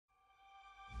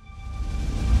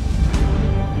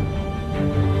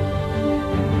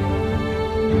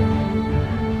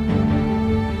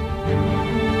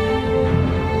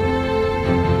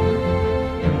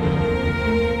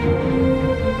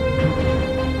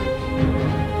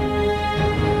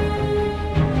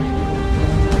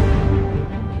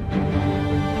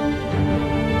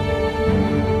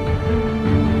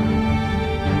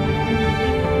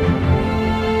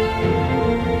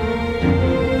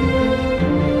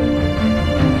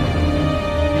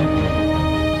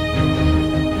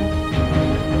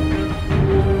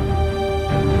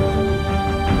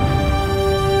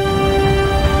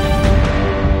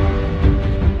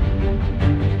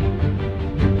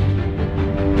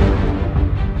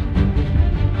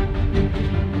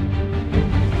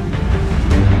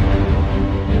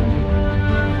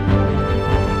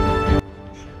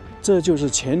这就是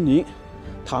乾陵，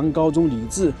唐高宗李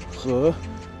治和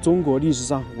中国历史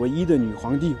上唯一的女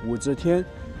皇帝武则天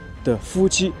的夫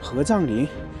妻合葬陵。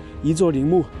一座陵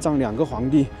墓葬2个皇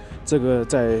帝，这个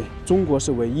在中国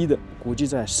是唯一的，估计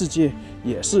在世界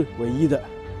也是唯一的，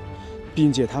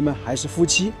并且他们还是夫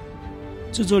妻。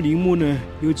这座陵墓呢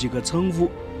有几个称呼：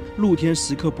露天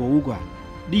石刻博物馆、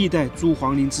历代诸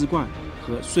皇陵之冠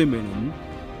和睡美人。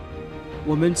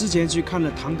我们之前去看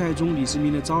了唐太宗李世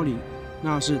民的昭陵，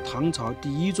那是唐朝第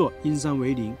1座阴山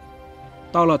围陵。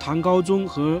到了唐高宗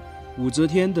和武则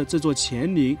天的这座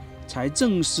乾陵，才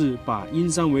正式把阴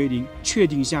山围陵确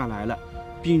定下来了，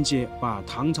并且把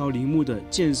唐朝陵墓的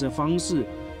建设方式、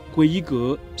规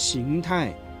格、形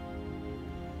态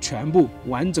全部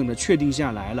完整的确定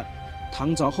下来了。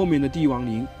唐朝后面的帝王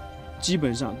陵基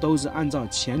本上都是按照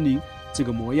乾陵这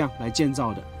个模样来建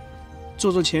造的。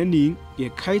这座乾陵也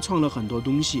开创了很多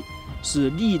东西，是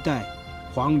历代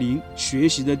皇陵学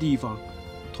习的地方，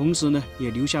同时呢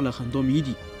也留下了很多谜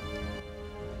底。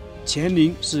乾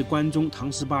陵是关中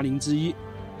唐18陵之一，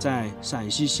在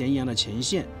陕西咸阳的前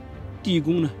线，地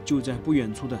宫呢就在不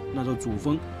远处的那座主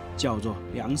峰，叫做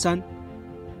梁山。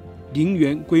陵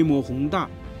园规模宏大，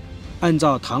按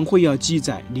照唐会要记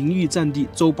载，陵域占地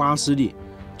周80里，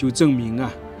就证明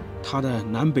啊，它的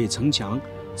南北城墙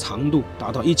长度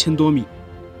达到1000多米，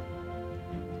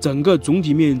整个总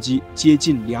体面积接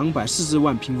近240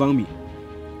万平方米。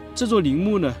这座陵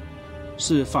墓呢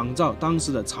是仿照当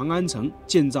时的长安城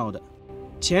建造的。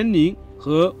乾陵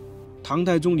和唐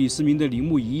太宗李世民的陵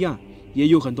墓一样，也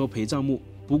有很多陪葬墓，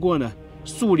不过呢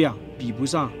数量比不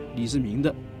上李世民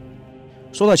的。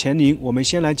说到乾陵，我们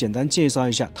先来简单介绍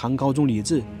一下唐高宗李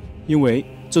治，因为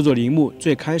这座陵墓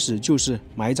最开始就是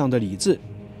埋葬的李治。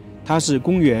他是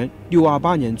公元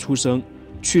628年出生，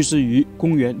去世于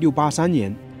公元683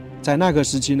年，在那个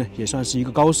时期呢也算是一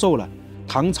个高寿了，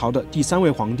唐朝的第3位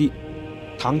皇帝，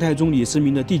唐太宗李世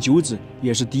民的第9子，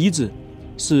也是嫡子，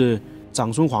是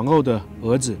长孙皇后的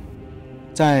儿子。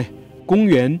在公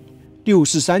元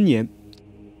643年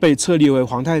被册立为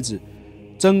皇太子。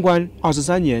贞观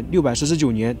23年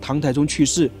649年，唐太宗去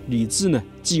世，李治呢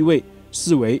继位，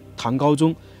是为唐高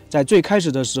宗。在最开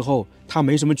始的时候，他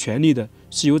没什么权力的，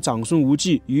是由长孙无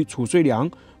忌与褚遂良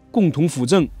共同辅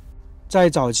政。在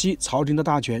早期，朝廷的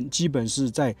大权基本是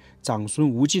在长孙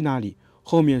无忌那里，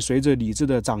后面随着李治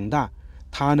的长大，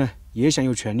他呢也想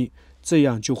有权力，这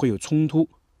样就会有冲突。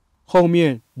后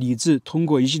面李治通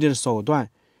过一系列的手段，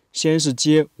先是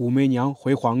接武媚娘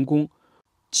回皇宫，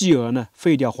继而呢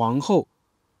废掉皇后，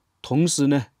同时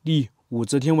呢立武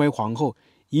则天为皇后，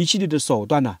一系列的手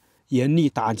段呢严厉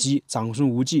打击长孙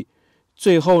无忌。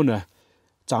最后呢，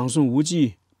长孙无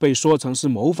忌被说成是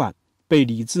谋反，被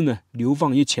李治呢流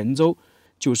放于黔州，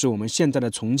就是我们现在的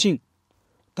重庆。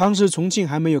当时重庆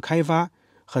还没有开发，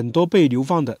很多被流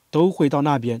放的都会到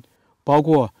那边，包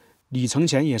括李承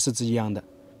乾也是这样的。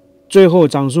最后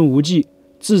长孙无忌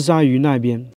自杀于那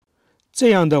边。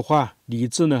这样的话，李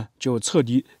治呢就彻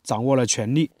底掌握了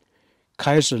权力，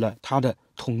开始了他的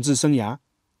统治生涯。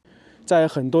在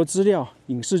很多资料、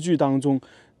影视剧当中，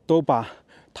都把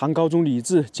唐高宗李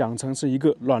治讲成是一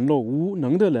个软弱无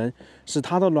能的人，是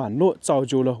他的软弱造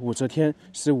就了武则天，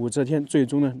使武则天最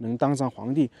终呢能当上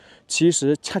皇帝。其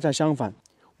实恰恰相反，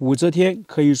武则天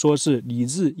可以说是李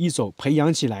治一手培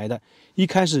养起来的，一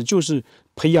开始就是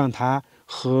培养他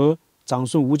和长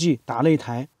孙无忌打擂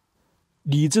台。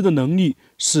李治的能力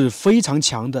是非常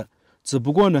强的，只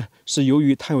不过呢是由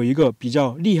于他有一个比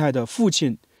较厉害的父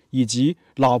亲以及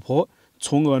老婆，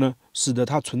从而呢使得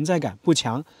他存在感不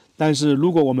强。但是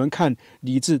如果我们看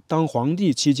李治当皇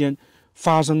帝期间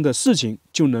发生的事情，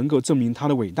就能够证明他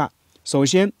的伟大。首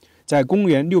先，在公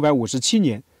元657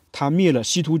年，他灭了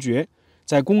西突厥；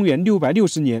在公元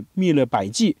660年灭了百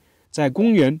济；在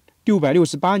公元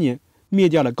668年灭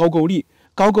掉了高句丽。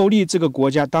高句丽这个国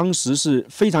家当时是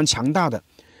非常强大的，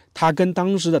它跟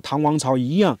当时的唐王朝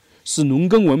一样，是农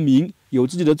耕文明，有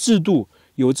自己的制度，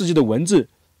有自己的文字，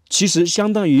其实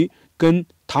相当于跟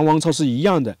唐王朝是一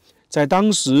样的。在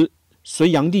当时，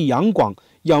隋炀帝杨广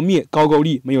要灭高句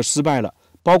丽没有失败了，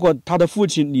包括他的父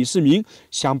亲李世民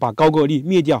想把高句丽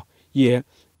灭掉也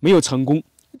没有成功，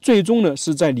最终呢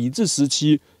是在李治时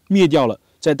期灭掉了。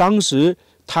在当时，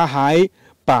他还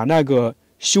把那个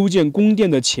修建宫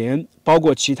殿的钱，包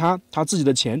括其他他自己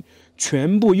的钱，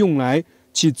全部用来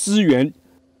去支援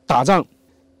打仗，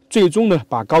最终呢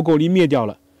把高句丽灭掉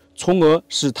了，从而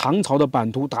使唐朝的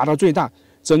版图达到最大。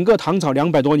整个唐朝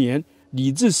200多年，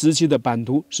李治时期的版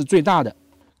图是最大的，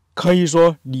可以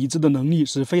说李治的能力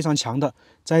是非常强的，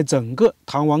在整个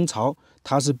唐王朝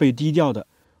他是被低调的。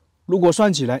如果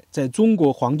算起来，在中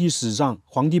国皇帝史上、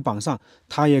皇帝榜上，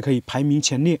他也可以排名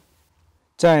前列。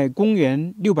在公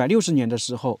元660年的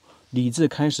时候，李治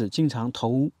开始经常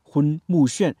头昏目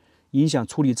眩，影响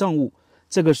处理政务。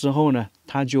这个时候呢，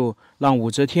他就让武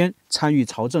则天参与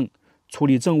朝政，处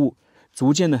理政务，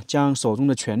逐渐呢将手中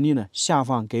的权力呢下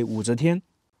放给武则天。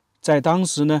在当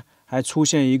时呢，还出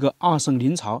现一个二圣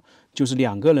临朝，就是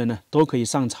2个人呢都可以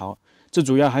上朝。这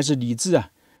主要还是李治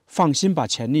放心把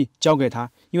权力交给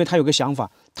他，因为他有个想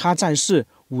法，他在世，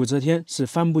武则天是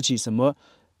翻不起什么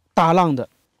大浪的。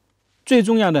最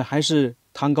重要的还是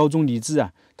唐高宗李治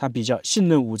他比较信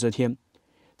任武则天。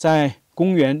在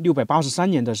公元683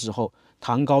年的时候，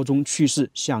唐高宗去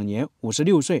世，享年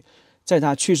56岁。在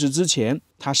他去世之前，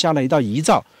他下了一道遗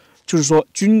诏，就是说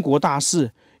军国大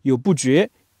事有不决，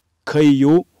可以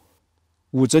由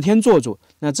武则天做主。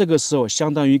那这个时候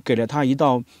相当于给了他一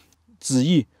道旨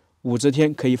意，武则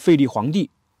天可以废立皇帝。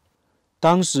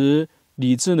当时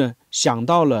李治呢想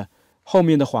到了后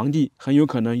面的皇帝很有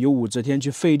可能由武则天去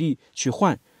废立去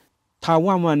换，他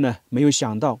万万呢没有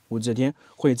想到武则天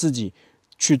会自己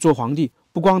去做皇帝。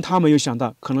不光他没有想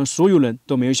到，可能所有人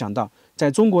都没有想到，在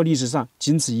中国历史上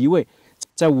仅此一位，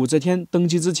在武则天登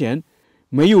基之前，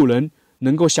没有人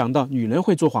能够想到女人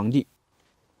会做皇帝。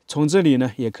从这里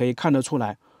呢也可以看得出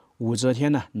来，武则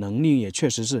天呢能力也确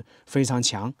实是非常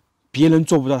强，别人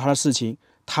做不到她的事情，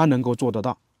她能够做得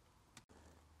到。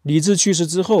李治去世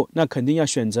之后，那肯定要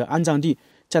选择安葬地，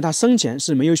在他生前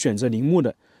是没有选择陵墓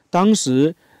的。当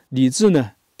时李治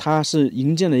呢，他是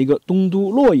营建了一个东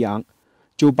都洛阳，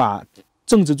就把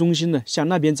政治中心呢向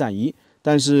那边转移。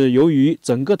但是由于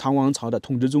整个唐王朝的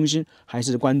统治中心还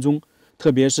是关中，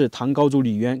特别是唐高祖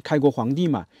李渊开国皇帝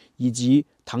嘛，以及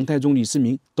唐太宗李世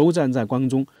民都站在关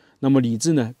中，那么李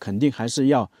治呢肯定还是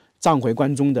要葬回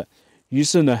关中的。于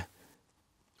是呢，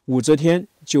武则天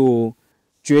就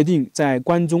决定在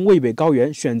关中渭北高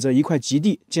原选择一块极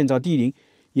地建造帝陵，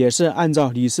也是按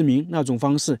照李世民那种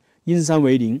方式，因山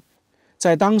为陵。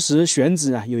在当时选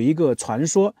址有一个传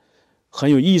说很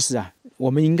有意思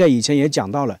我们应该以前也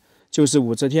讲到了，就是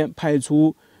武则天派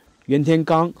出袁天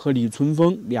罡和李淳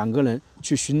风2个人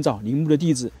去寻找陵墓的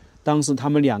地址。当时他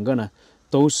们2个呢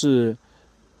都是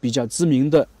比较知名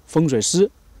的风水师。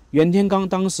袁天罡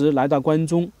当时来到关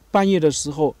中，半夜的时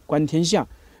候观天象，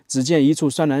只见一处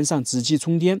山峦上紫气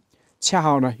冲天，恰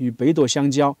好呢与北斗相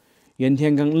交。袁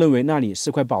天罡认为那里是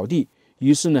块宝地，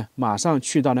于是呢马上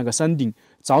去到那个山顶，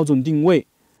找准定位。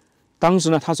当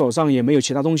时呢他手上也没有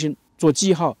其他东西做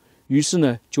记号，于是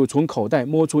呢就从口袋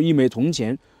摸出一枚铜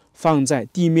钱，放在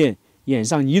地面掩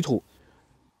上泥土，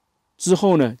之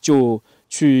后呢就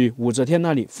去武则天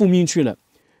那里复命去了。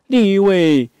另一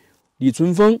位李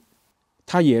淳风，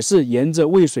他也是沿着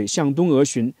渭水向东而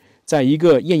巡，在一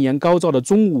个艳阳高照的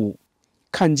中午，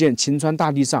看见秦川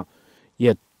大地上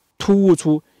也突兀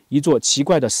出一座奇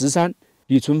怪的石山。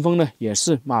李淳风呢也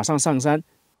是马上上山，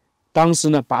当时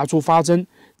呢拔出发针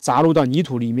砸入到泥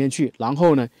土里面去，然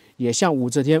后呢也向武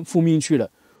则天复命去了。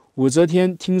武则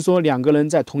天听说2个人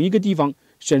在同一个地方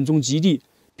选中极地，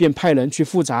便派人去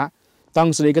复查。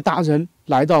当时的一个大臣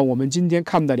来到我们今天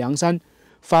看的梁山，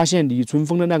发现李淳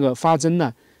风的那个发针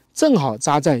呢正好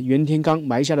扎在袁天罡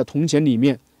埋下的铜钱里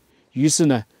面，于是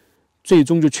呢最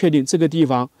终就确定这个地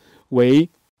方为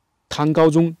唐高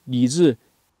宗李治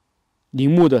陵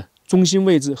墓的中心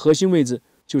位置、核心位置，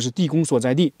就是地宫所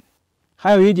在地。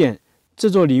还有一点，这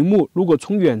座陵墓如果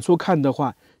从远处看的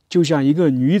话，就像一个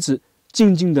女子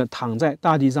静静地躺在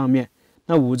大地上面。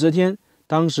那武则天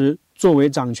当时作为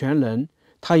掌权人，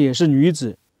她也是女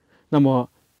子，那么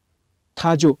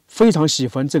她就非常喜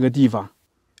欢这个地方。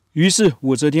于是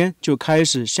武则天就开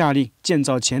始下令建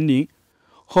造乾陵，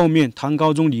后面唐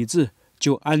高宗李治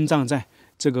就安葬在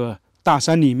这个大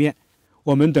山里面。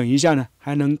我们等一下呢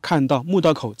还能看到墓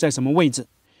道口在什么位置。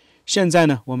现在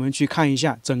呢我们去看一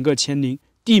下整个乾陵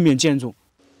地面建筑。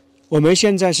我们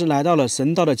现在是来到了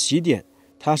神道的起点，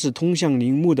它是通向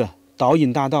陵墓的导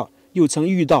引大道，又称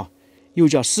御道，又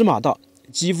叫司马道，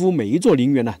几乎每一座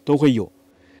陵园呢都会有。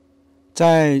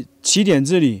在起点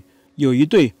这里有一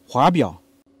对华表，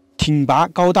挺拔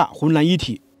高大，浑然一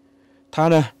体。它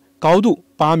呢高度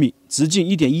8米，直径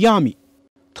1.12米，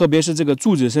特别是这个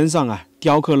柱子身上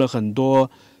雕刻了很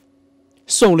多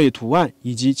兽类图案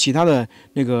以及其他的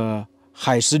那个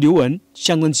海石流纹，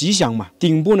象征吉祥嘛。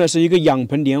顶部呢是一个仰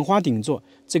盆莲花顶座，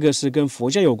这个是跟佛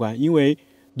教有关，因为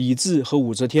李治和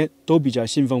武则天都比较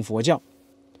信奉佛教。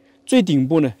最顶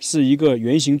部呢是一个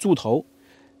圆形柱头，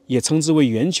也称之为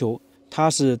圆球，它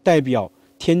是代表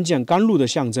天降甘露的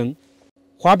象征。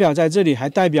华表在这里还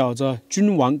代表着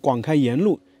君王广开言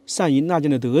路，善于纳谏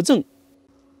的德政。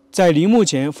在陵墓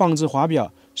前放置华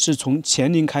表是从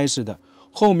乾陵开始的，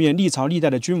后面历朝历代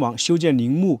的君王修建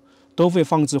陵墓都会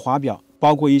放置华表，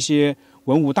包括一些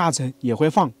文武大臣也会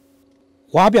放。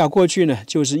画表过去呢，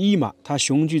就是一马，它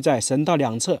雄踞在神道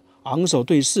两侧，昂首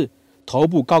对视，头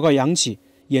部高高扬起，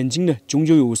眼睛呢炯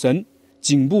炯有神，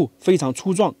颈部非常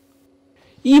粗壮。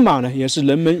一马呢，也是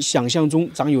人们想象中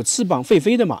长有翅膀会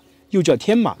飞的马，又叫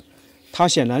天马。它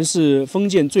显然是封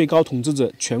建最高统治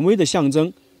者权威的象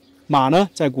征。马呢，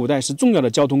在古代是重要的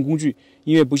交通工具，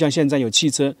因为不像现在有汽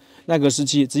车，那个时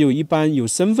期只有一般有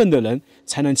身份的人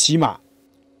才能骑马。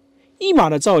一马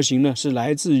的造型呢，是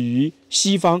来自于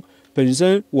西方，本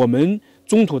身我们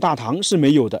中土大唐是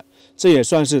没有的，这也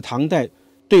算是唐代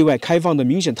对外开放的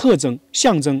明显特征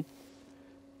象征。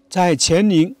在乾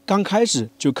陵刚开始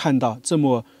就看到这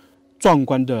么壮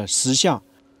观的石像，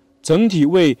整体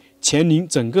为乾陵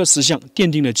整个石像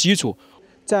奠定了基础。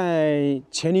在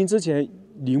乾陵之前，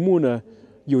陵墓呢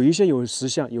有一些有石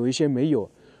像，有一些没有，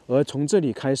而从这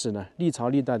里开始呢，历朝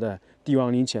历代的帝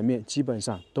王陵前面基本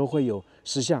上都会有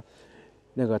石像，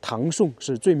那个唐宋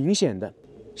是最明显的。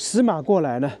石马过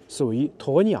来呢，属于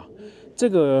鸵鸟，这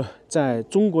个在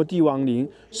中国帝王陵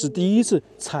是第一次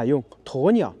采用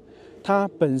鸵鸟。它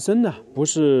本身呢不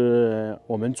是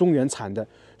我们中原产的，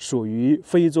属于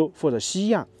非洲或者西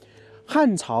亚。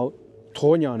汉朝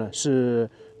鸵鸟呢是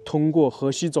通过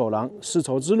河西走廊、丝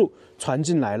绸之路传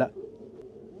进来了。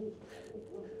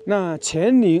那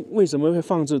乾陵为什么会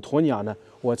放置鸵鸟呢？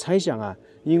我猜想啊，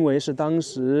因为是当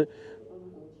时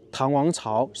唐王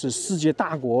朝是世界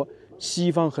大国，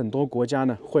西方很多国家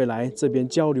呢会来这边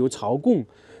交流朝贡。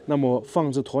那么放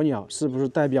置鸵鸟是不是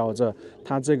代表着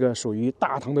它这个属于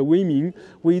大唐的威名，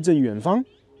威震远方，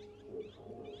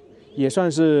也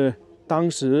算是当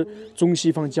时中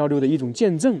西方交流的一种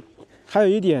见证。还有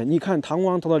一点，你看唐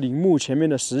王朝的陵墓前面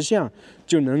的石像，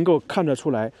就能够看得出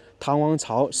来唐王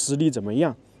朝实力怎么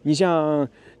样。你像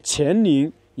乾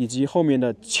陵以及后面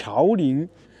的乔陵，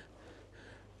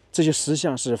这些石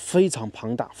像是非常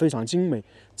庞大、非常精美。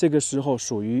这个时候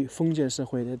属于封建社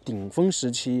会的顶峰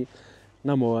时期。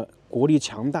那么国力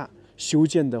强大，修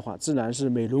建的话自然是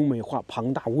美轮美奂、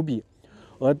庞大无比。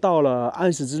而到了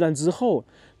安史之乱之后，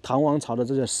唐王朝的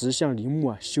这些石像陵墓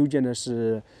啊，修建的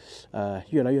是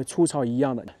越来越粗糙一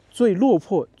样的。最落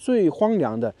魄、最荒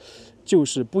凉的，就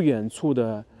是不远处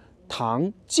的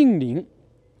唐晋陵，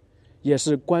也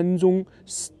是关中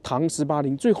唐18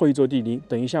陵最后一座帝陵。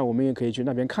等一下我们也可以去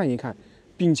那边看一看，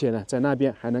并且呢，在那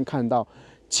边还能看到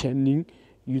乾陵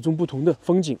与众不同的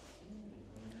风景。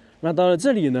那到了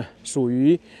这里呢，属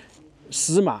于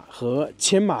石马和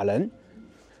牵马人。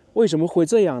为什么会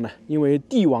这样呢？因为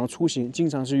帝王出行经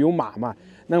常是有马嘛，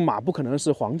那马不可能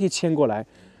是皇帝牵过来，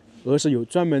而是有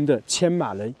专门的牵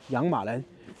马人、养马人。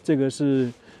这个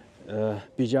是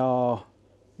比较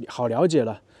好了解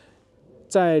了。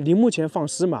在陵墓前放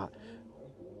石马，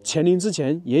乾陵之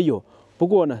前也有，不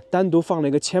过呢，单独放了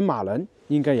一个牵马人，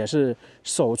应该也是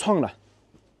首创了。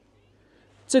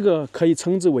这个可以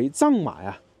称之为藏马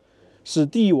呀。是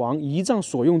帝王仪仗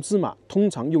所用之马，通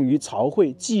常用于朝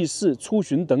会、祭祀、出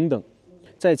巡等等。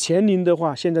在乾陵的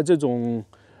话，现在这种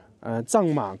藏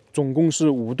马总共是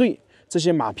5对，这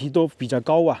些马匹都比较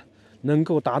高啊，能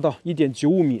够达到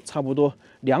1.95米，差不多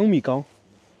2米高，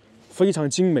非常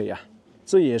精美啊。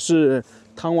这也是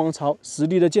唐王朝实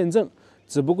力的见证。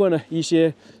只不过呢，一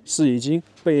些是已经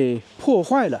被破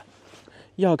坏了。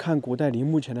要看古代陵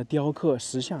墓前的雕刻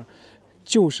石像，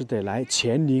就是得来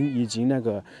乾陵以及那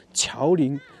个乔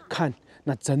陵看，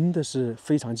那真的是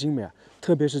非常精美啊！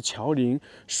特别是乔陵，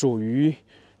属于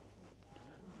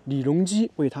李隆基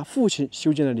为他父亲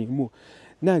修建的陵墓，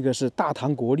那个是大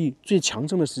唐国力最强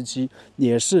盛的时期，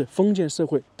也是封建社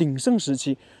会鼎盛时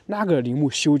期。那个陵墓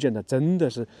修建的真的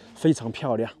是非常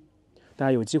漂亮，大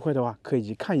家有机会的话可以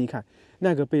去看一看。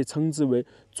那个被称之为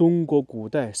中国古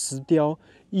代石雕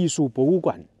艺术博物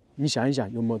馆，你想一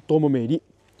想有没有多么美丽？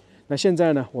那现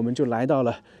在呢，我们就来到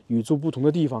了与众不同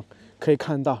的地方，可以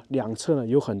看到两侧呢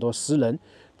有很多石人，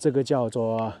这个叫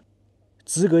做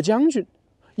直阁将军。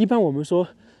一般我们说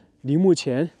陵墓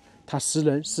前他石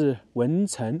人是文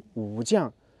臣武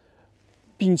将，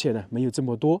并且呢没有这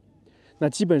么多。那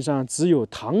基本上只有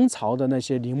唐朝的那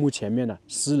些陵墓前面呢，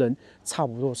石人差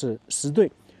不多是10对，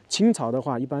清朝的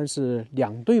话一般是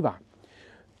2对吧。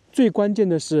最关键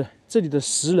的是这里的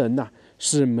石人呢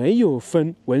是没有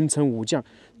分文臣武将，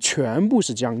全部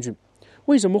是将军。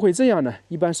为什么会这样呢？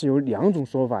一般是有2种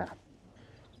说法呀。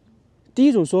第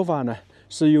一种说法呢，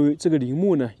是由于这个陵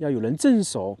墓呢要有人镇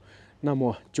守，那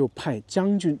么就派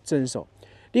将军镇守。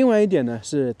另外一点呢，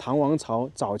是唐王朝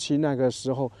早期那个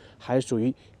时候还属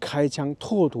于开疆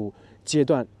拓土阶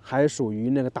段，还属于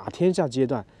那个打天下阶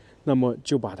段，那么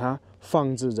就把它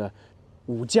放置着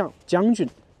武将将军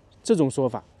这种说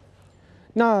法。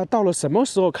那到了什么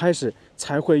时候开始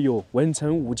才会有文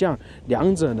臣武将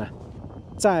两者呢？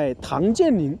在唐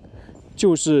建宁，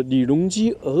就是李隆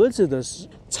基儿子的时，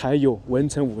才有文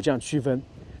臣武将区分。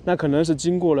那可能是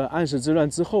经过了安史之乱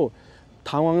之后，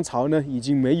唐王朝呢已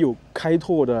经没有开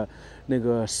拓的那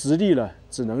个实力了，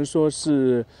只能说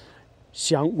是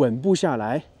想稳步下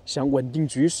来，想稳定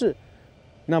局势。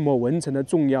那么文臣的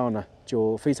重要呢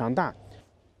就非常大。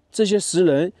这些时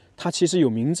人他其实有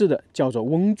名字的，叫做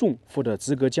翁仲或者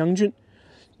资格将军。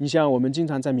你像我们经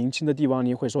常在明清的帝王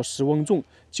陵会说石翁仲，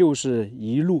就是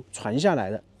一路传下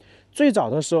来的。最早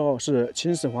的时候是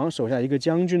秦始皇手下一个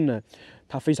将军呢，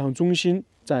他非常忠心，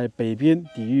在北边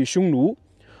抵御匈奴。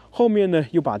后面呢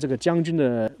又把这个将军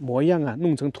的模样啊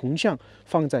弄成铜像，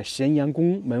放在咸阳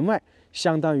宫门外，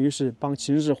相当于是帮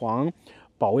秦始皇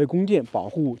保卫宫殿，保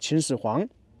护秦始皇。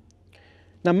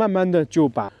那慢慢的就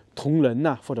把同人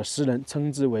呐或者诗人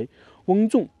称之为翁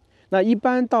仲。那一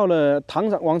般到了唐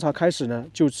王朝开始呢，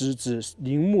就指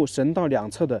陵墓神道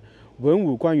两侧的文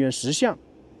武官员石像。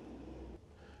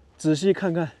仔细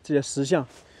看看这些石像，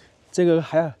这个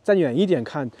还要站远一点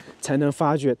看才能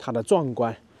发觉它的壮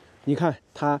观。你看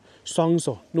他双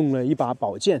手弄了一把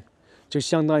宝剑，就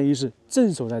相当于是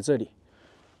镇守在这里。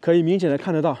可以明显的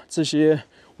看得到，这些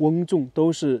翁仲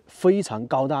都是非常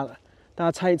高大的。大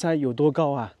家猜一猜有多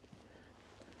高啊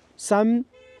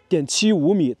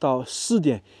？3.75米到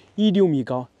4.16米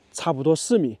高，差不多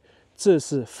4米，这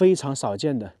是非常少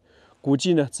见的。估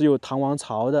计呢，只有唐王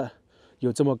朝的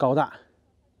有这么高大。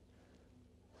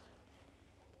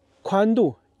宽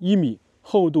度1米，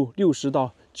厚度60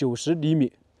到90厘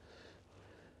米。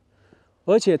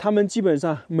而且他们基本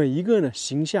上每一个呢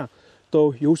形象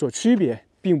都有所区别，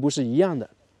并不是一样的。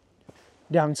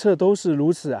两侧都是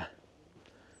如此啊。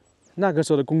那个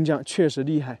时候的工匠确实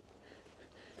厉害，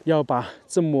要把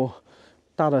这么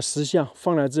大的石像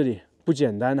放在这里不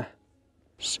简单呢。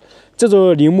这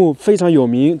座陵墓非常有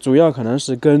名，主要可能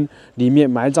是跟里面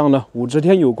埋葬了武则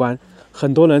天有关。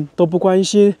很多人都不关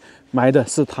心埋的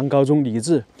是唐高宗李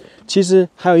治。其实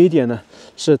还有一点呢，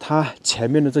是他前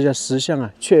面的这些石像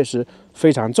啊，确实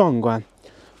非常壮观。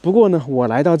不过呢，我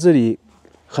来到这里，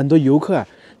很多游客啊，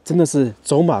真的是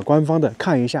走马观花的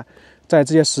看一下，在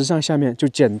这些石像下面就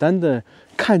简单的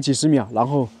看几十秒，然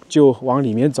后就往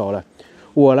里面走了。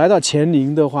我来到乾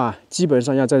陵的话，基本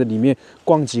上要在里面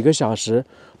逛几个小时，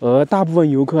而大部分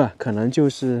游客啊，可能就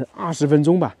是20分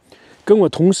钟吧。跟我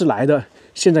同时来的，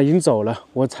现在已经走了，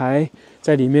我才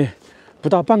在里面不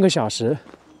到半个小时，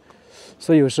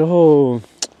所以有时候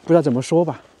不知道怎么说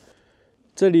吧。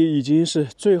这里已经是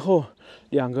最后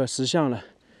2个石像了，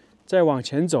再往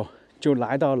前走就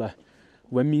来到了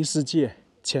闻名世界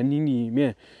乾陵里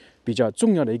面比较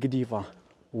重要的一个地方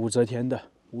——武则天的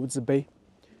无字碑。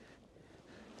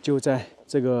就在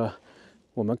这个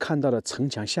我们看到的城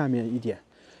墙下面一点。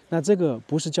那这个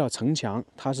不是叫城墙，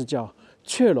它是叫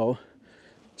阙楼。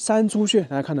3出阙，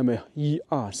大家看到没有？1、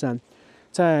2、3。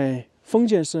在封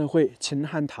建社会秦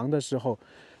汉唐的时候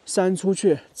，3出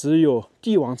阙只有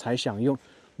帝王才享用，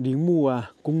陵墓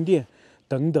啊、宫殿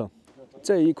等等。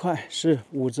这一块是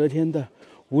武则天的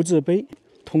无字碑，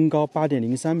通高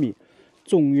8.03米，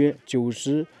重约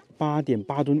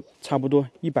98.8吨，差不多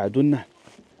100吨呢。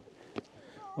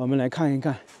我们来看一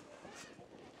看。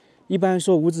一般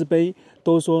说无字碑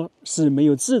都说是没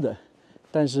有字的，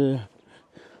但是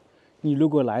你如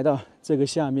果来到这个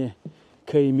下面，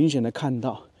可以明显的看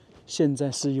到，现在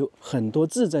是有很多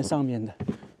字在上面的。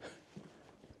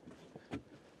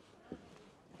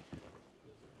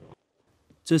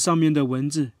这上面的文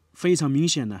字非常明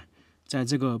显的，在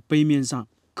这个碑面上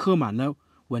刻满了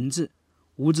文字。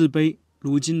无字碑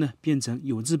如今呢变成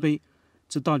有字碑，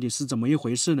这到底是怎么一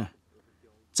回事呢？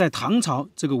在唐朝，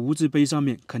这个无字碑上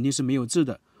面肯定是没有字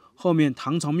的。后面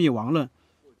唐朝灭亡了，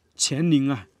乾陵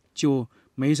啊就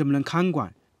没什么人看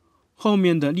管。后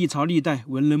面的历朝历代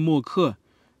文人墨客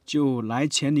就来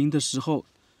乾陵的时候，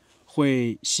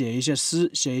会写一些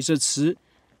诗，写一些词，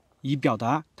以表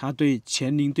达他对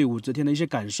乾陵、对武则天的一些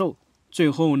感受。最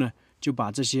后呢，就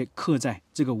把这些刻在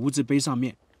这个无字碑上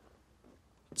面，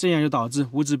这样就导致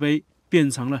无字碑变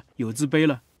成了有字碑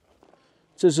了。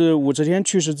这是武则天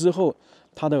去世之后，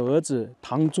他的儿子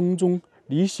唐中宗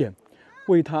李显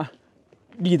为他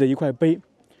立的一块碑。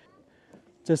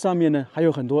这上面呢还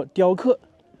有很多雕刻，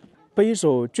碑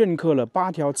首镌刻了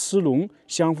8条螭龙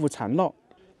相互缠绕，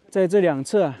在这2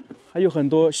侧啊还有很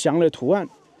多祥的图案。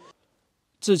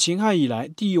自秦汉以来，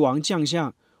帝王将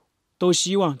相都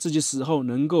希望自己死后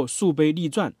能够树碑立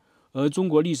传，而中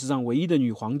国历史上唯一的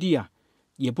女皇帝啊，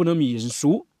也不能免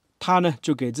俗，她呢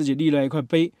就给自己立了一块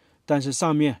碑，但是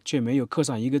上面却没有刻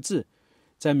上一个字。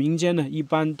在民间呢，一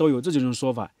般都有这种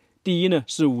说法：第一呢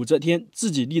是武则天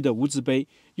自己立的无字碑，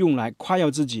用来夸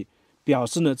耀自己，表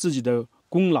示呢自己的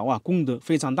功劳啊功德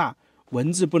非常大，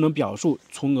文字不能表述，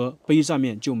从而碑上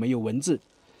面就没有文字。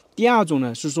第二种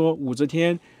呢是说武则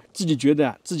天自己觉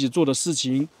得自己做的事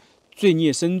情罪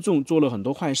孽深重，做了很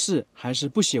多坏事，还是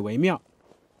不写为妙。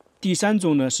第三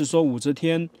种呢是说武则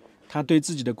天她对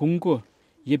自己的功过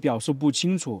也表述不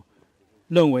清楚，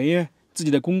认为自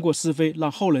己的功过是非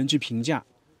让后人去评价。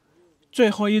最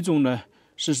后一种呢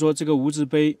是说这个无字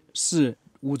碑是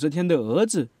武则天的儿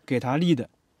子给他立的，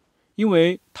因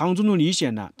为唐中宗李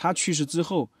显呢，他去世之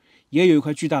后也有一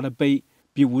块巨大的碑，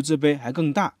比无字碑还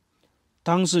更大。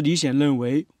当时李显认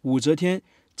为武则天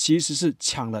其实是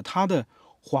抢了他的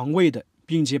皇位的，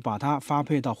并且把他发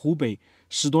配到湖北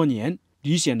10多年，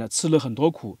李显呢吃了很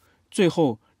多苦，最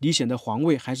后李显的皇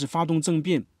位还是发动政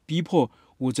变，逼迫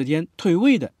武则天退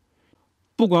位的。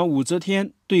不管武则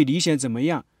天对李显怎么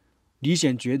样，李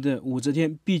显觉得武则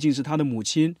天毕竟是他的母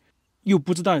亲，又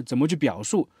不知道怎么去表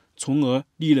述，从而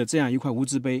立了这样一块无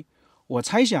字碑。我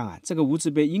猜想啊，这个无字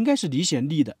碑应该是李显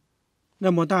立的。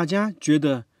那么大家觉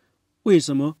得为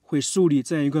什么会树立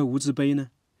这样一块无字碑呢？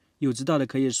有知道的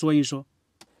可以说一说。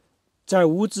在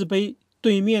无字碑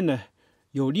对面呢，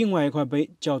有另外一块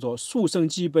碑，叫做肃圣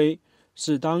祭碑，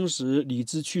是当时李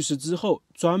治去世之后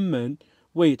专门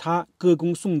为他歌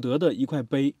功颂德的一块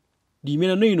碑。里面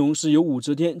的内容是由武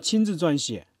则天亲自撰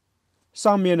写，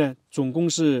上面呢总共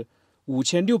是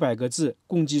5600个字，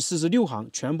共计46行，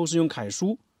全部是用楷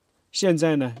书。现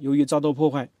在呢由于遭到破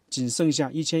坏，仅剩下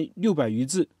1600余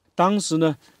字。当时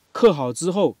呢刻好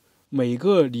之后，每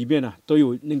个里面呢都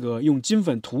有那个用金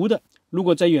粉涂的，如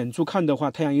果在远处看的话，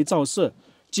太阳一照射，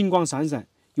金光闪闪，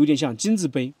有点像金字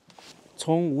碑。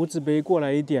从无字碑过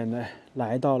来一点呢，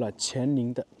来到了乾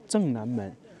陵的正南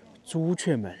门朱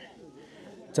雀门。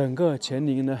整个乾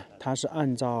陵呢，它是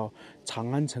按照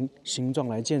长安城形状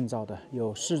来建造的，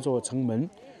有4座城门，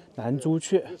南朱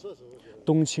雀、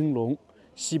东青龙、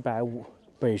西白虎、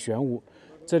北玄武。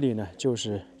这里呢就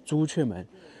是朱雀门，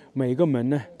每个门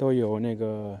呢都有那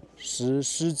个石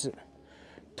狮子，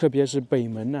特别是北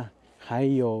门呢，还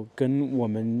有跟我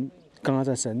们刚刚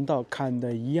在神道看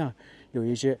的一样，有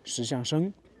一些石像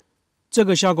生。这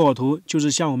个效果图就是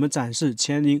向我们展示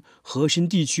乾陵核心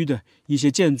地区的一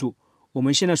些建筑。我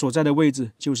们现在所在的位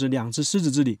置就是2只狮子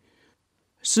这里，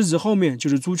狮子后面就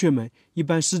是朱雀门，一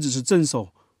般狮子是镇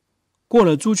守。过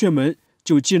了朱雀门，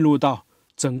就进入到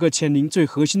整个乾陵最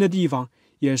核心的地方，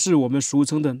也是我们俗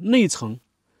称的内城，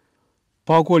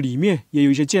包括里面也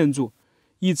有一些建筑，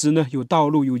一直呢有道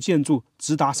路有建筑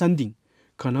直达山顶，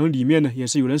可能里面呢也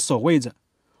是有人守卫着。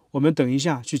我们等一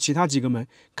下去其他几个门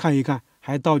看一看，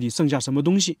还到底剩下什么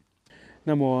东西。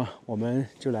那么我们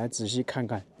就来仔细看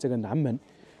看这个南门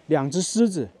，2只狮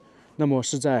子，那么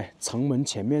是在城门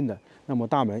前面的，那么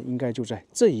大门应该就在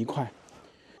这一块。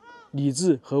李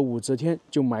治和武则天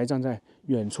就埋葬在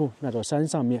远处那座山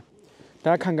上面。大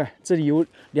家看看，这里有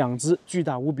2只巨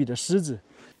大无比的狮子，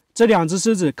这2只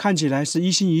狮子看起来是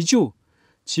一新一旧，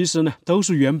其实呢都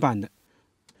是原版的。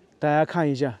大家看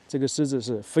一下，这个狮子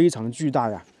是非常巨大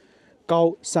呀，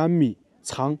高3米，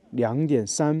长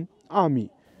2.32米，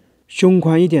胸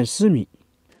宽1.4米，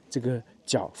这个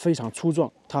脚非常粗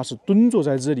壮，它是蹲坐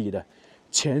在这里的，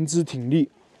前肢挺立，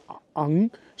昂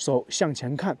首向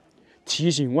前看，提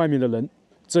醒外面的人，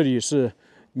这里是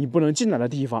你不能进来的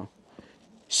地方，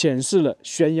显示了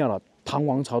宣扬了唐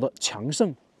王朝的强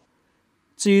盛。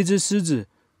这一只狮子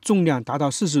重量达到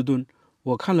40吨，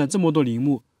我看了这么多陵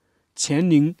墓，乾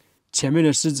陵前面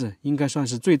的狮子应该算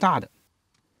是最大的。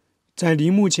在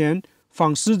陵墓前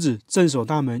放狮子镇守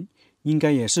大门，应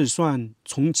该也是算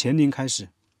从乾陵开始。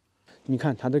你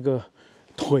看它这个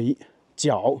腿、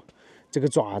脚、这个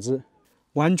爪子，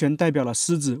完全代表了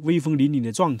狮子威风凛凛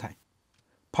的状态。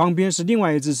旁边是另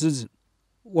外一只狮子，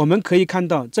我们可以看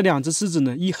到这2只狮子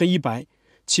呢，一黑一白。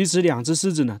其实2只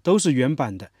狮子呢都是原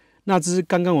版的，那只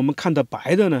刚刚我们看到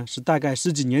白的呢，是大概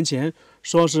10几年前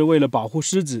说是为了保护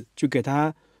狮子，就给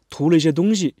它涂了一些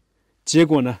东西，结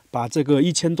果呢把这个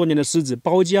1000多年的狮子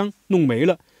包浆弄没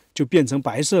了，就变成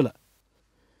白色了。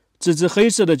这只黑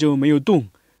色的就没有动，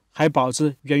还保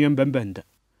持原原本本的，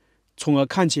从而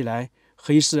看起来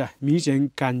黑色明显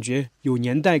感觉有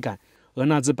年代感，而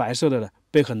那只白色的呢，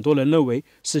被很多人认为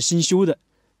是新修的，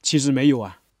其实没有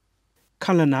啊。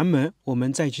看了南门，我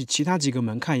们再去其他几个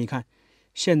门看一看。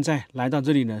现在来到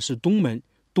这里呢，是东门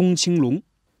东青龙，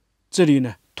这里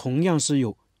呢同样是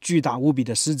有巨大无比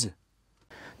的狮子。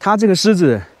它这个狮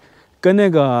子跟那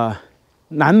个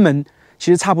南门其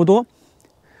实差不多，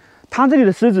它这里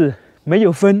的狮子没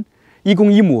有分1公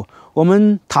1母。我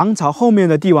们唐朝后面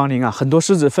的帝王陵啊，很多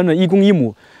狮子分了1公1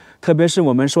母，特别是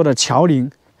我们说的乔陵，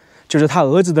就是他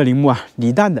儿子的陵墓啊，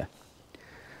李旦的。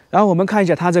然后我们看一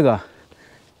下他这个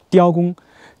雕工，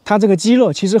他这个肌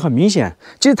肉其实很明显。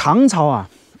其实唐朝啊，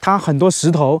他很多石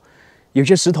头，有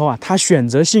些石头啊，他选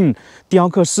择性雕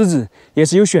刻狮子也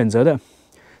是有选择的。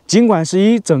尽管是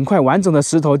一整块完整的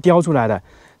石头雕出来的，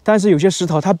但是有些石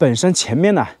头它本身前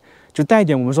面呢就带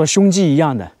点我们说胸肌一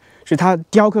样的，所以它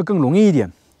雕刻更容易一点。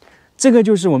这个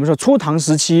就是我们说初唐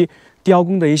时期雕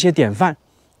工的一些典范。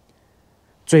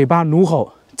嘴巴怒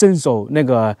吼，镇守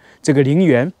这个陵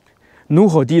园，怒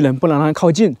吼敌人，不让他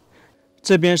靠近。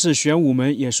这边是玄武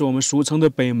门，也是我们俗称的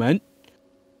北门。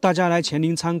大家来乾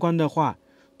陵参观的话，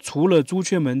除了朱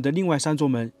雀门的另外3座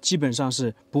门，基本上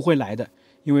是不会来的。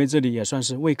因为这里也算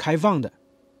是未开放的。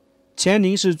乾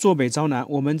陵是坐北朝南，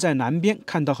我们在南边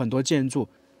看到很多建筑，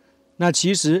那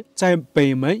其实在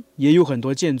北门也有很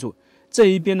多建筑。这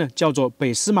一边呢叫做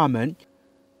北司马门，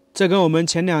这跟我们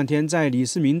前2天在李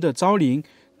世民的昭陵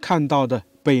看到的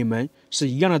北门是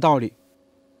一样的道理。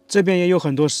这边也有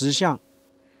很多石像，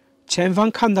前方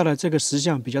看到的这个石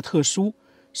像比较特殊，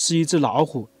是一只老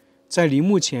虎。在陵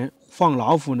墓前放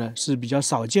老虎呢是比较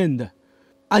少见的。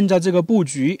按照这个布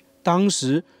局，当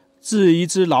时这一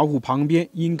只老虎旁边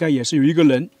应该也是有一个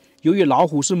人，由于老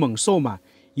虎是猛兽嘛，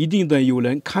一定得有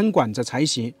人看管着才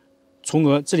行。从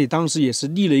而这里当时也是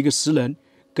立了一个石人，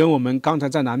跟我们刚才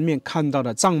在南面看到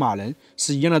的藏马人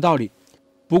是一样的道理。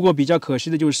不过比较可惜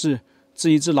的就是这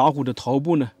一只老虎的头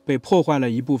部呢被破坏了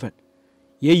一部分，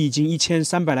也已经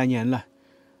1300来年了。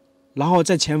然后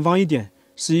在前方一点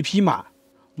是一匹马，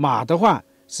马的话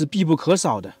是必不可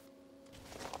少的。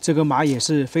这个马也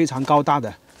是非常高大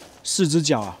的，4只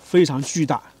脚啊非常巨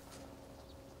大。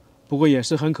不过也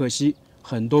是很可惜，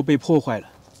很多被破坏了。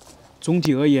总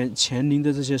体而言，乾陵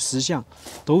的这些石像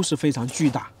都是非常巨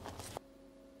大。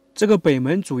这个北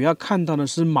门主要看到的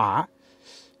是马，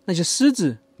那些狮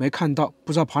子没看到，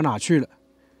不知道跑哪去了。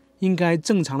应该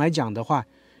正常来讲的话，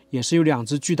也是有2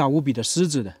只巨大无比的狮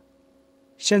子的。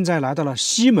现在来到了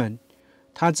西门，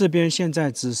它这边现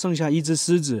在只剩下1只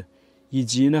狮子，以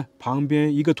及呢旁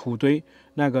边一个土堆，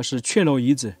那个是雀楼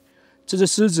遗址。这只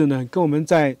狮子呢跟我们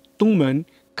在东门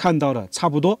看到的差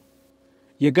不多，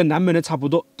也跟南门的差不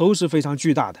多，都是非常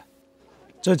巨大的。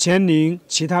这乾陵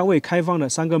其他未开放的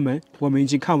3个门我们已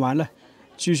经看完了，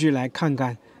继续来看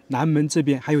看南门这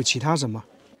边还有其他什么。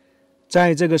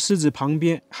在这个狮子旁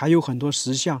边还有很多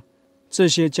石像，这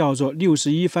些叫做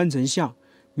61翻成像，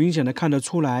明显的看得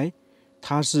出来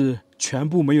它是全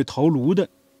部没有头颅的。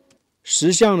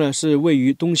石像呢是位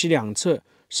于东西两侧，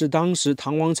是当时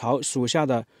唐王朝属下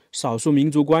的少数民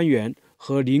族官员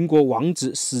和邻国王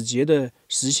子使节的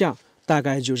石像，大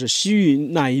概就是西域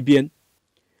那一边。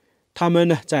他们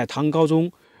呢在唐高宗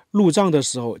入葬的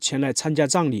时候前来参加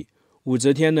葬礼，武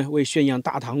则天呢为宣扬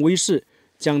大唐威势，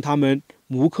将他们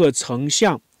木刻成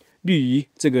像立于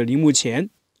这个陵墓前。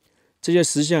这些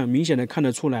石像明显的看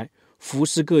得出来服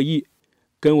饰各异，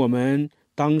跟我们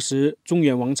当时中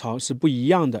原王朝是不一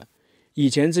样的。以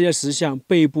前这些石像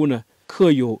背部呢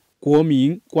刻有国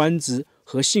名、官职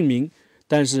和姓名，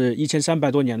但是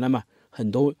1300多年了嘛，很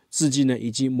多字迹呢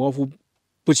已经模糊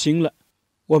不清了。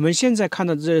我们现在看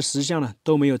到的这些石像呢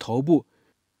都没有头部，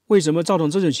为什么造成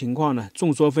这种情况呢？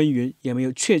众说纷纭，也没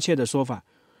有确切的说法。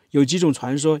有几种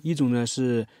传说，一种呢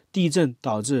是地震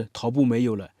导致头部没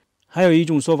有了，还有一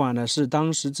种说法呢是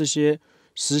当时这些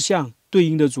石像对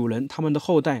应的主人，他们的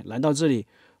后代来到这里，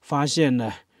发现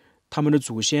呢他们的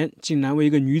祖先竟然为一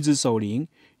个女子守灵，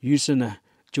于是呢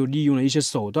就利用了一些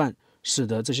手段，使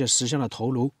得这些石像的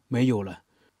头颅没有了。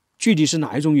具体是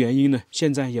哪一种原因呢？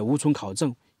现在也无从考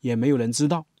证，也没有人知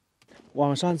道。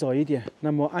往上走一点，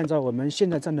那么按照我们现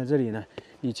在站在这里呢，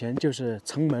以前就是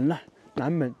城门了，南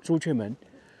门、朱雀门。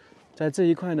在这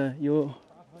一块呢有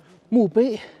墓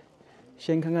碑，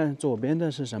先看看左边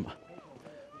的是什么？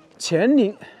乾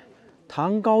陵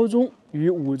唐高宗与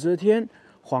武则天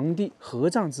皇帝合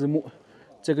葬之墓，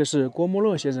这个是郭沫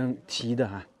若先生提的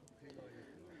哈。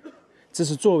这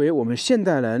是作为我们现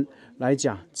代人来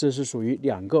讲，这是属于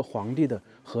2个皇帝的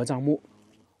合葬墓。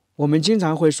我们经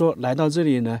常会说来到这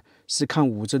里呢是看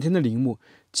武则天的陵墓，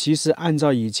其实按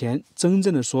照以前真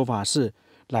正的说法是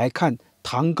来看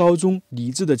唐高宗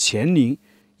李治的乾陵，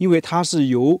因为它是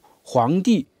由皇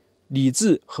帝李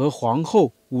治和皇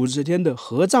后武则天的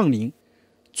合葬陵。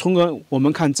从而我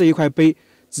们看这一块碑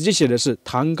直接写的是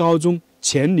唐高宗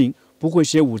乾陵，不会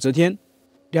写武则天。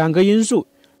2个因素，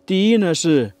第一呢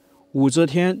是武则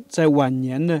天在晚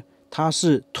年呢她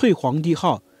是退皇帝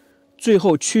号，最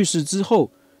后去世之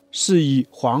后是以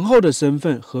皇后的身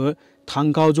份和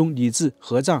唐高宗李治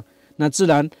合葬，那自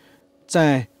然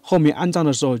在后面安葬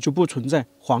的时候就不存在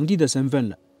皇帝的身份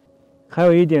了。还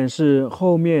有一点是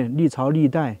后面历朝历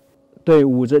代对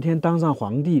武则天当上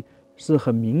皇帝是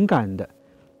很敏感的，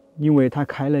因为他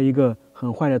开了一个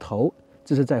很坏的头，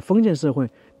这是在封建社会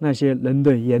那些人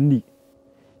的眼里。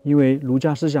因为儒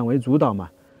家思想为主导嘛，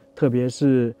特别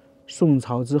是宋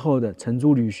朝之后的程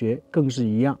朱理学更是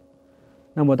一样。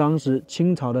那么当时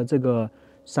清朝的这个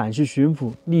陕西巡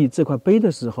抚立这块碑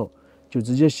的时候，就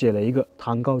直接写了一个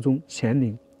唐高宗乾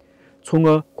陵，从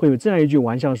而会有这样一句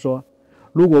玩笑说，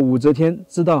如果武则天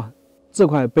知道这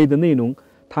块碑的内容，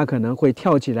他可能会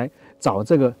跳起来找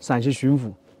这个陕西巡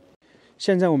抚。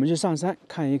现在我们去上山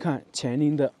看一看乾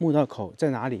陵的墓道口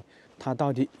在哪里，它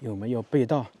到底有没有被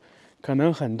盗。可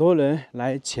能很多人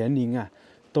来乾陵啊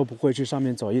都不会去上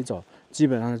面走一走，基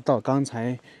本上到刚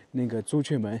才那个朱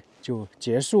雀门就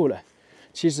结束了。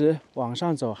其实往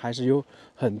上走还是有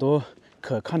很多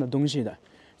可看的东西的，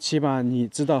起码你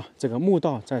知道这个墓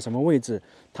道在什么位置，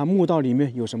它墓道里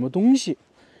面有什么东西，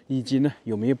以及呢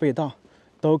有没有被盗，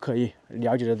都可以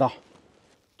了解得到。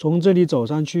从这里走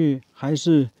上去还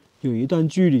是有一段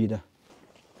距离的，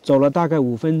走了大概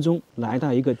5分钟，来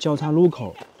到一个交叉路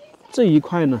口。这一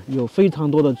块呢有非常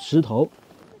多的石头，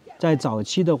在早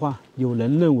期的话，有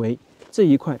人认为这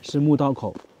一块是墓道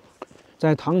口。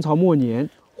在唐朝末年，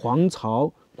黄巢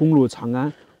攻入长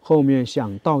安，后面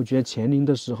想盗掘乾陵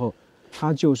的时候，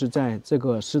他就是在这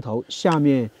个石头下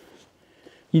面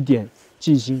一点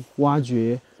进行挖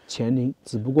掘乾陵，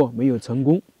只不过没有成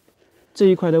功。这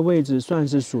一块的位置算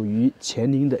是属于乾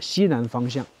陵的西南方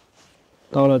向。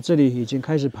到了这里已经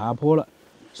开始爬坡了，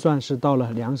算是到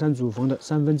了梁山主峰的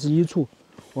1/3处。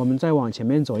我们再往前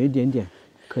面走一点点，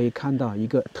可以看到一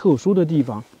个特殊的地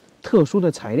方，特殊的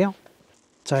材料。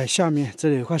在下面这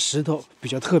里有块石头比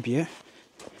较特别，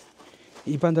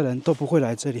一般的人都不会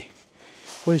来这里。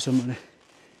为什么呢？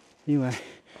因为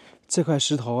这块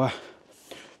石头啊，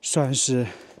算是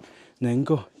能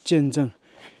够见证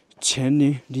乾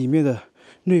陵里面的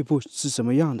内部是什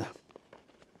么样的。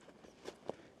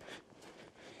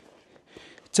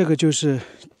这个就是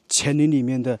乾陵里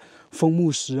面的封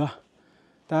墓石啊，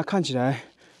大家看起来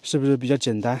是不是比较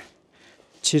简单？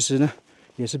其实呢，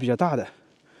也是比较大的，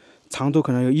长度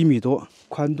可能有1米多，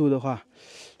宽度的话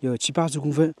有70-80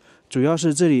公分。主要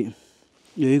是这里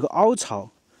有一个凹槽，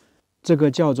这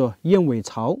个叫做燕尾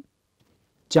槽。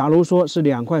假如说是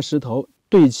2块石头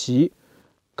对齐，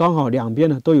刚好两边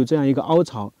呢都有这样一个凹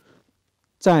槽，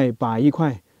再把一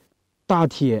块大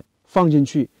铁放进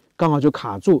去，刚好就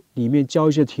卡住，里面浇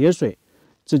一些铁水，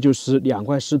这就使2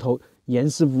块石头严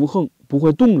实无缝，不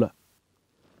会动了，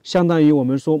相当于我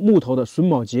们说木头的榫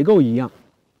卯结构一样。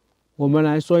我们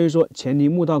来说一说乾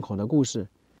陵墓道口的故事。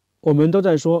我们都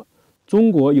在说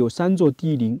中国有3座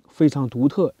帝陵非常独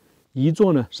特，一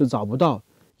座呢是找不到，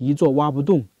一座挖不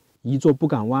动，一座不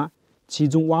敢挖，其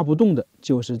中挖不动的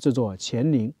就是这座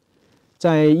乾陵。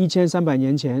在1300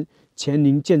年前乾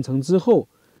陵建成之后，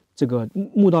这个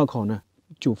墓道口呢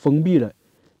就封闭了。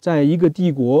在一个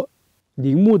帝国，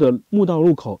陵墓的墓道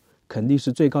入口肯定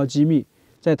是最高机密。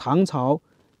在唐朝，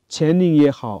乾陵也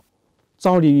好，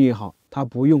昭陵也好，它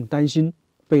不用担心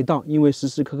被盗，因为时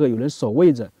时刻刻有人守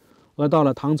卫着。而到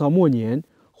了唐朝末年，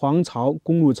黄巢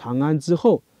攻入长安之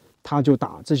后，他就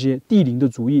打这些帝陵的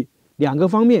主意。2个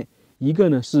方面，一个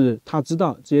呢是他知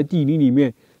道这些帝陵里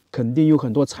面肯定有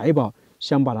很多财宝，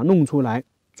想把它弄出来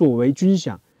作为军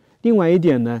饷。另外一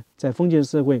点呢，在封建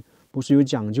社会不是有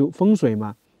讲究风水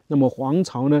吗？那么黄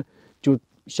巢呢就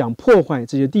想破坏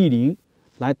这些帝陵，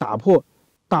来打破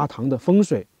大唐的风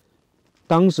水。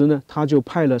当时呢，他就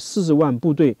派了40万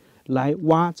部队来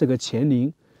挖这个乾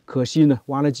陵，可惜呢，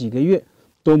挖了几个月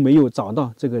都没有找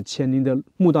到这个乾陵的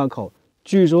墓道口。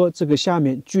据说这个下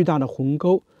面巨大的鸿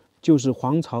沟就是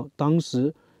黄巢当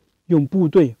时用部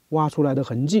队挖出来的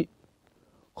痕迹。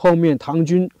后面唐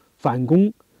军反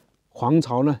攻，黄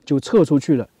巢呢就撤出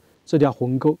去了，这条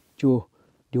鸿沟就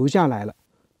留下来了。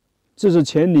这是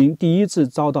乾陵第一次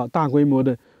遭到大规模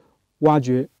的挖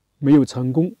掘，没有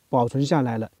成功，保存下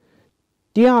来了。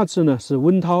第2次呢是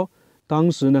温韬，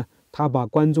当时呢他把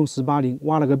关中18陵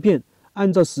挖了个遍。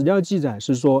按照史料记载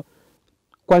是说，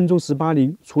关中18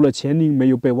陵除了乾陵没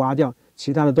有被挖掉，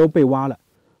其他的都被挖了。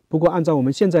不过按照我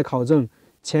们现在考证，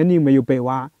乾陵没有被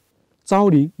挖，昭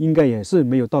陵应该也是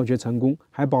没有盗掘成功，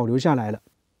还保留下来了。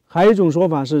还有一种说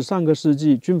法是，上个世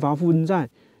纪军阀混战，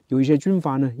有一些军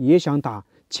阀呢也想打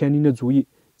乾陵的主意，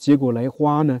结果来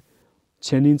挖呢，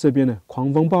乾陵这边呢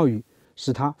狂风暴雨，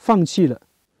使他放弃了。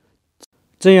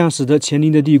这样使得乾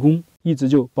陵的地宫一直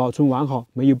就保存完好，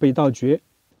没有被盗掘。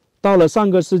到了上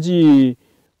个世纪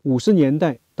50年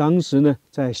代，当时呢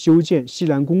在修建西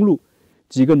南公路，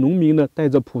几个农民呢带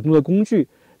着普通的工具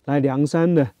来梁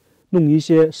山呢弄一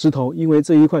些石头，因为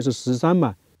这一块是石山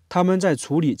嘛。他们在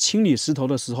清理石头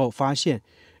的时候，发现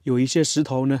有一些石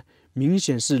头呢，明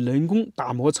显是人工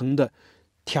打磨成的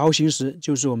条形石，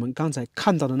就是我们刚才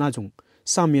看到的那种，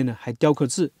上面呢还雕刻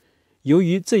字。由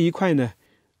于这一块呢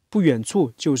不远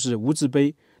处就是无字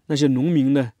碑，那些农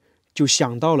民呢就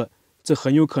想到了，这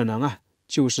很有可能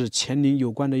就是乾陵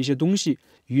有关的一些东西，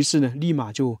于是呢立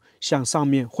马就向上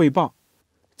面汇报。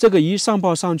这个一上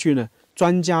报上去呢，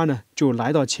专家呢就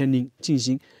来到乾陵进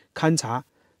行勘察，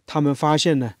他们发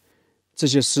现呢这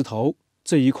些石头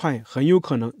这一块很有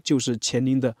可能就是乾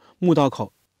陵的墓道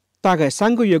口。大概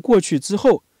3个月过去之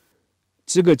后，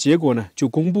这个结果呢就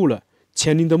公布了，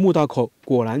乾陵的墓道口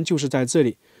果然就是在这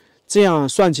里。这样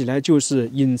算起来，就是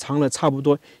隐藏了差不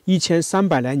多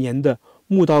1300来年的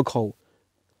墓道口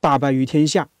大白于天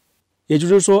下。也就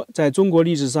是说，在中国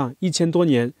历史上1000多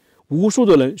年，无数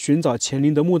的人寻找乾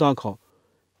陵的墓道口，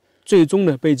最终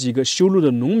呢被几个修路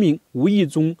的农民无意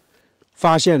中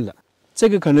发现了。这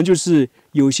个可能就是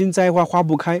有心栽花花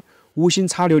不开，无心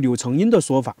插柳柳成荫的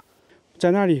说法。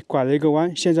在那里拐了一个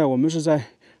弯，现在我们是在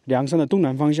梁山的东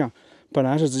南方向，本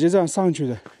来是直接这样上去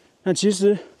的。那其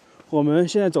实我们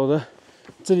现在走的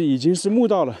这里已经是墓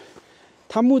道了，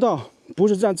它墓道不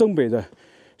是这样正北的，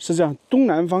是这样东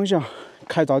南方向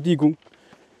开凿地宫，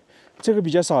这个比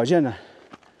较少见的。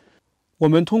我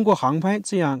们通过航拍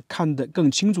这样看得更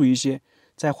清楚一些。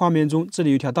在画面中，这里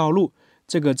有一条道路，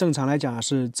这个正常来讲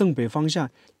是正北方向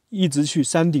一直去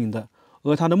山顶的，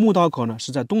而它的墓道口呢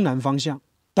是在东南方向，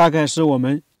大概是我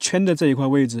们圈的这一块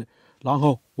位置，然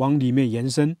后往里面延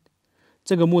伸。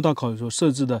这个墓道口所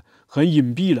设置的很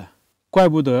隐蔽了，怪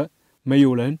不得没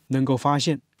有人能够发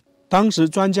现。当时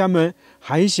专家们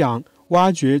还想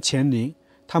挖掘乾陵，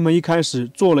他们一开始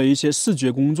做了一些视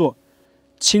觉工作，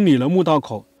清理了墓道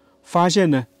口，发现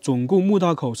呢总共墓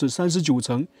道口是39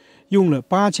层，用了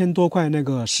8000多块那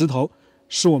个石头，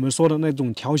是我们说的那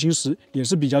种条形石，也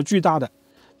是比较巨大的。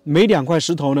每2块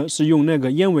石头呢是用那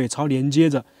个燕尾槽连接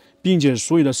着，并且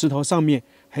所有的石头上面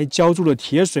还浇筑了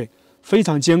铁水，非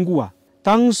常坚固啊。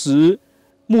当时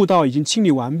墓道已经清理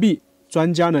完毕，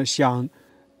专家呢想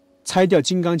拆掉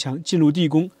金刚墙进入地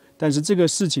宫，但是这个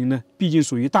事情呢毕竟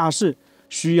属于大事，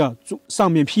需要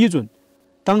上面批准。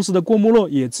当时的郭沫若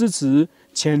也支持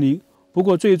乾陵，不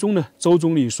过最终呢周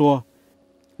总理说，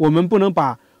我们不能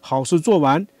把好事做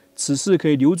完，此事可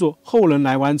以留作后人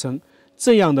来完成，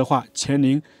这样的话乾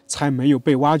陵才没有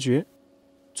被挖掘。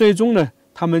最终呢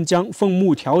他们将凤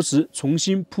木条石重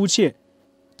新铺砌，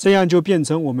这样就变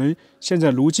成我们现在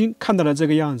如今看到的这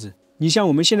个样子。你像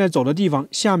我们现在走的地方，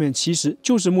下面其实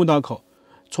就是墓道口，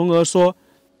从而说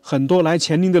很多来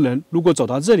乾陵的人如果走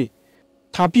到这里，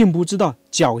他并不知道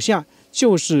脚下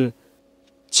就是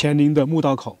乾陵的墓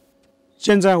道口。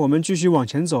现在我们继续往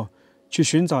前走，去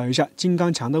寻找一下金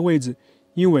刚墙的位置，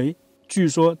因为据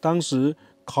说当时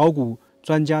考古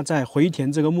专家在回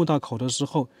填这个墓道口的时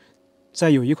候，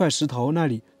在有一块石头那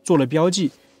里做了标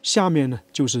记，下面呢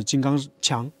就是金刚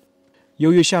墙。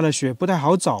由于下了雪不太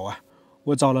好找啊，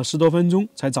我找了10多分钟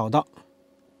才找到，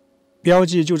标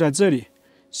记就在这里，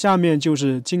下面就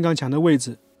是金刚墙的位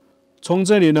置。从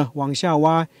这里呢往下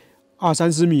挖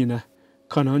20-30米呢，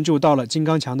可能就到了金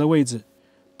刚墙的位置。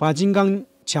把金刚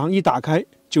墙一打开，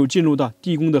就进入到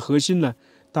地宫的核心了，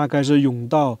大概是甬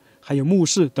道还有墓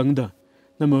室等等。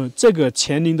那么这个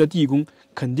乾陵的地宫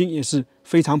肯定也是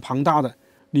非常庞大的，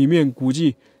里面估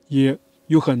计也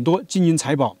有很多金银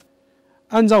财宝。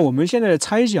按照我们现在的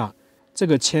猜想，这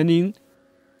个乾陵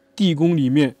地宫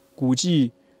里面估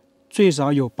计最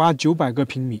少有800-900个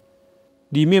平米，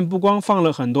里面不光放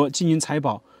了很多金银财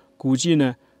宝，估计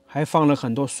呢还放了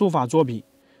很多书法作品。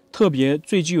特别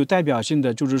最具有代表性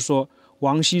的就是说，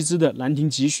王羲之的《兰亭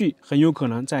集序》很有可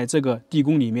能在这个地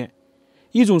宫里面。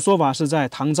一种说法是在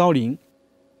唐昭陵，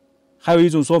还有一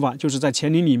种说法就是在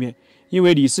乾陵里面，因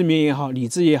为李世民也好，李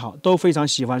治也好，都非常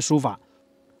喜欢书法。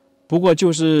不过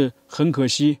就是很可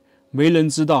惜，没人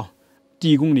知道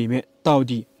地宫里面到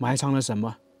底埋藏了什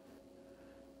么，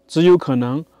只有可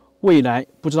能未来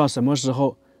不知道什么时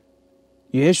候，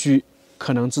也许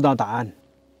可能知道答案。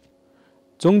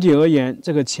总体而言，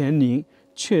这个乾陵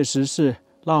确实是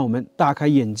让我们大开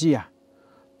眼界啊！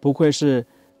不愧是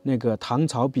那个唐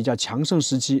朝比较强盛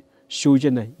时期修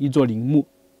建的一座陵墓。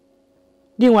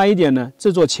另外一点呢，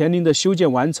这座乾陵的修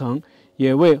建完成，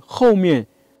也为后面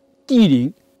帝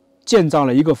陵建造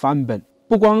了一个范本。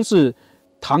不光是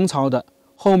唐朝的，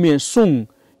后面宋、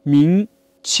明、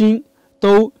清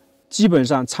都基本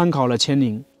上参考了乾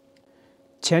陵。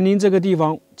乾陵这个地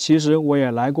方，其实我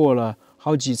也来过了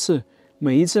好几次。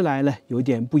每一次来呢，有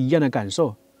点不一样的感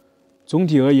受。总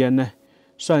体而言呢，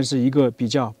算是一个比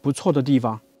较不错的地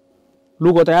方。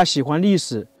如果大家喜欢历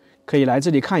史，可以来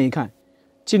这里看一看，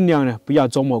尽量呢不要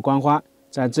走马观花，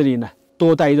在这里呢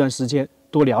多待一段时间，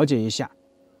多了解一下。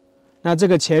那这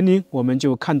个乾陵我们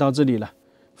就看到这里了，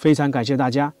非常感谢大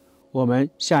家，我们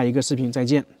下一个视频再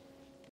见。